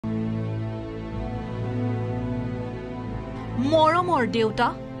মৰমৰ দেউতা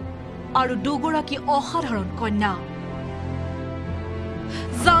আৰু দুগৰাকী অসাধাৰণ কন্যা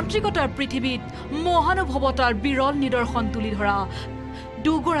যান্ত্ৰিকতাৰ পৃথিৱীত মহানুভৱতাৰ বিৰল নিদৰ্শন তুলি ধৰা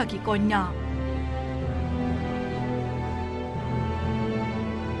দুগৰাকী কন্যা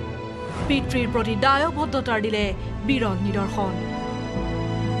পিতৃৰ প্ৰতি দায়বদ্ধতাৰ দিলে বিৰল নিদৰ্শন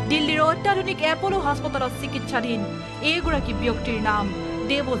দিল্লীৰ অত্যাধুনিক এপলো হাস্পতালত চিকিৎসাধীন এইগৰাকী ব্যক্তিৰ নাম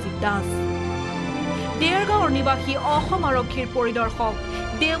দেৱজিৎ দাস দেৰগাঁৱৰ নিবাসী অসম আৰক্ষীৰ পৰিদৰ্শক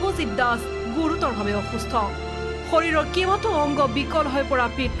দেৱজিৎ দাস গুৰুতৰভাৱে অসুস্থ শৰীৰৰ কেইবাটাও অংগ বিকল হৈ পৰা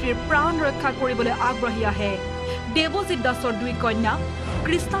পিতৃৰ প্ৰাণ ৰক্ষা কৰিবলৈ আগবাঢ়ি আহে দেৱজিৎ দাসৰ দুই কন্যা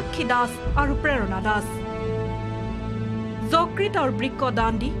কৃষ্ণাক্ষী দাস আৰু প্ৰেৰণা দাস যকৃত আৰু বৃক্ক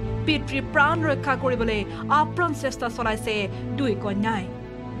দান দি পিতৃৰ প্ৰাণ ৰক্ষা কৰিবলৈ আপ্ৰাণ চেষ্টা চলাইছে দুই কন্যাই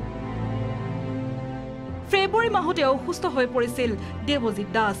ফেব্ৰুৱাৰী মাহতে অসুস্থ হৈ পৰিছিল দেৱজিৎ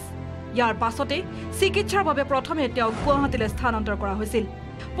দাস ইয়াৰ পাছতে চিকিৎসাৰ বাবে প্ৰথমে তেওঁক গুৱাহাটীলৈ স্থানান্তৰ কৰা হৈছিল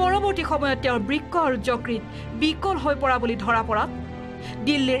পৰৱৰ্তী সময়ত তেওঁৰ বৃক্ক আৰু যকৃত বিকল হৈ পৰা বুলি ধৰা পৰাত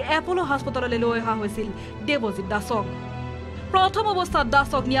দিল্লীৰ এপলো হাস্পতাললৈ লৈ অহা হৈছিল দেৱজিৎ দাসক প্ৰথম অৱস্থাত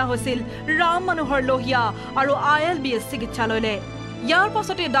দাসক নিয়া হৈছিল ৰাম মনোহৰ লোহিয়া আৰু ILBS চিকিৎসালয়লৈ ইয়াৰ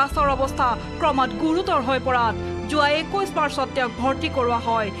পাছতে দাসৰ অৱস্থা ক্ৰমাৎ গুৰুতৰ হৈ পৰাত যোৱা 21 মাৰ্চত তেওঁক ভৰ্তি কৰোৱা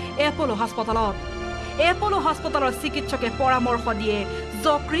হয় এপলো হাস্পতালত এপলো হাস্পতালৰ চিকিৎসকে পৰামৰ্শ দিয়ে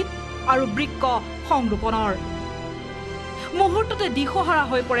যকৃত আৰু বৃক্ক সংৰোপণৰ মুহূৰ্ততে দিশহাৰা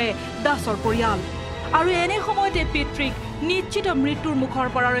হৈ পৰে দাসৰ পৰিয়াল আৰু এনে সময়তে পিতৃক নিশ্চিত মৃত্যুৰ মুখৰ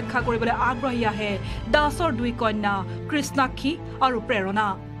পৰা ৰক্ষা কৰিবলৈ আগবাঢ়ি আহে দাসৰ দুই কন্যা কৃষ্ণাক্ষী আৰু প্ৰেৰণা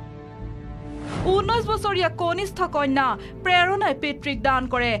 19 বছৰীয়া কনিষ্ঠ কন্যা প্ৰেৰণাই পিতৃক দান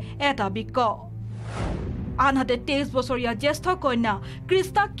কৰে এটা বৃক্ক আনহাতে 23 বছৰীয়া জ্যেষ্ঠ কন্যা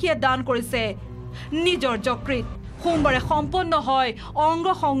কৃষ্ণাক্ষীয়ে দান কৰিছে নিজৰ যকৃত সোমবাৰে সম্পন্ন হয় অংগ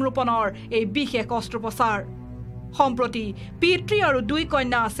সংৰোপণৰ এই বিশেষ অস্ত্ৰোপচাৰ সম্প্ৰতি পিতৃ আৰু দুই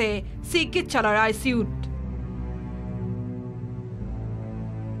কন্যা আছে চিকিৎসালয়ৰ ICUত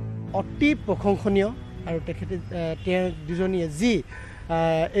অতি প্ৰশংসনীয় আৰু তেখেতে তেওঁ দুজনীয়ে যি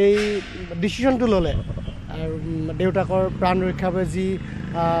এই ডিচিশনটো ল'লে আৰু দেউতাকৰ প্ৰাণ ৰক্ষাৰ বাবে যি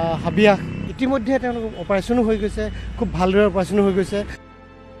হাবিয়াস ইতিমধ্যে তেওঁলোকৰ অপাৰেশ্যনো হৈ গৈছে খুব ভালদৰে অপাৰেশ্যনো হৈ গৈছে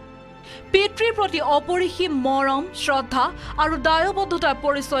পিতৃৰ প্ৰতি অপৰিসীম মৰম শ্ৰদ্ধা আৰু দায়বদ্ধতাৰ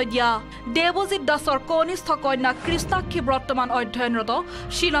পৰিচয় দিয়া দেৱজিৎ দাসৰ কনিষ্ঠ কন্যা কৃষ্ণাক্ষী বৰ্তমান অধ্যয়নৰত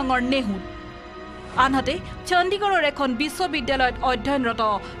শ্বিলঙৰ নেহুত আনহাতে চণ্ডীগড়ৰ এখন বিশ্ববিদ্যালয়ত অধ্যয়নৰত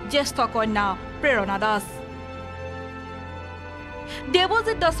জ্যেষ্ঠ কন্যা প্ৰেৰণা দাস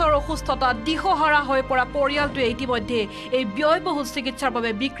দেৱজিৎ দাসৰ অসুস্থতাত দিশহাৰা হৈ পৰা পৰিয়ালটোৱে ইতিমধ্যে এই ব্যয়বহুল চিকিৎসাৰ বাবে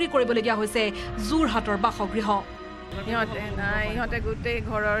বিক্ৰী কৰিবলগীয়া হৈছে যোৰহাটৰ বাসগৃহ ইহঁতে গোটেই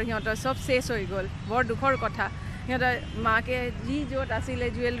ঘৰৰ সিহঁতৰ চব শেষ হৈ গ'ল বৰ দুখৰ কথা সিহঁতৰ মাকে যি য'ত আছিলে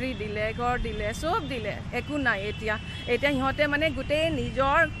জুৱেলাৰী দিলে ঘৰ দিলে চব দিলে একো নাই এতিয়া সিহঁতে মানে গোটেই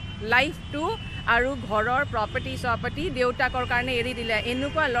নিজৰ লাইফটো আৰু ঘৰৰ প্ৰপাৰ্টি দেউতাকৰ কাৰণে এৰি দিলে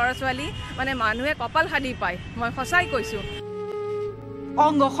এনেকুৱা ল'ৰা ছোৱালী মানে মানুহে কপাল সাধি পায় মই সঁচাই কৈছোঁ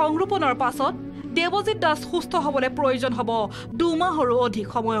অংগ সংৰোপণৰ পাছত দেৱজিৎ দাস সুস্থ হ'বলৈ প্ৰয়োজন হ'ব 2 মাহৰো অধিক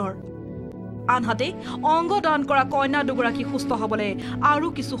সময়ৰ আনহাতে অংগ দান কৰা কন্যা দুগৰাকী সুস্থ হ'বলৈ আৰু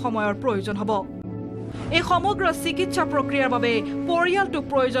কিছু সময়ৰ প্ৰয়োজন হ'ব এই সমগ্ৰ চিকিৎসা প্ৰক্ৰিয়াৰ বাবে পৰিয়ালটোক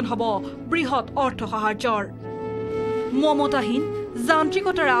প্ৰয়োজন হ'ব বৃহৎ অৰ্থ সাহায্যৰ মমতাহীন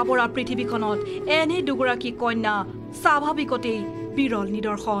যান্ত্ৰিকতাৰে আৱৰা পৃথিৱীখনত এনে দুগৰাকী কন্যা স্বাভাৱিকতেই বিৰল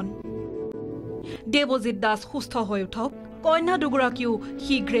নিদৰ্শন দেৱজিৎ দাস সুস্থ হৈ উঠক কন্যা দুগৰাকীও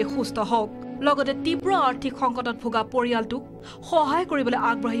শীঘ্ৰে সুস্থ হওক লগতে তীব্ৰ আৰ্থিক সংকটত ভোগা পৰিয়ালটোক সহায় কৰিবলৈ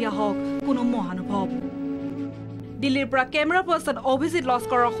আগবাঢ়ি আহক কোনো মহানুভৱ দিল্লীৰ পৰা কেমেৰা পাৰ্চন অভিজিৎ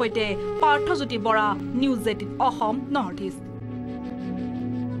লস্কৰৰ সৈতে Parthajyoti Bora news 18 Assam north east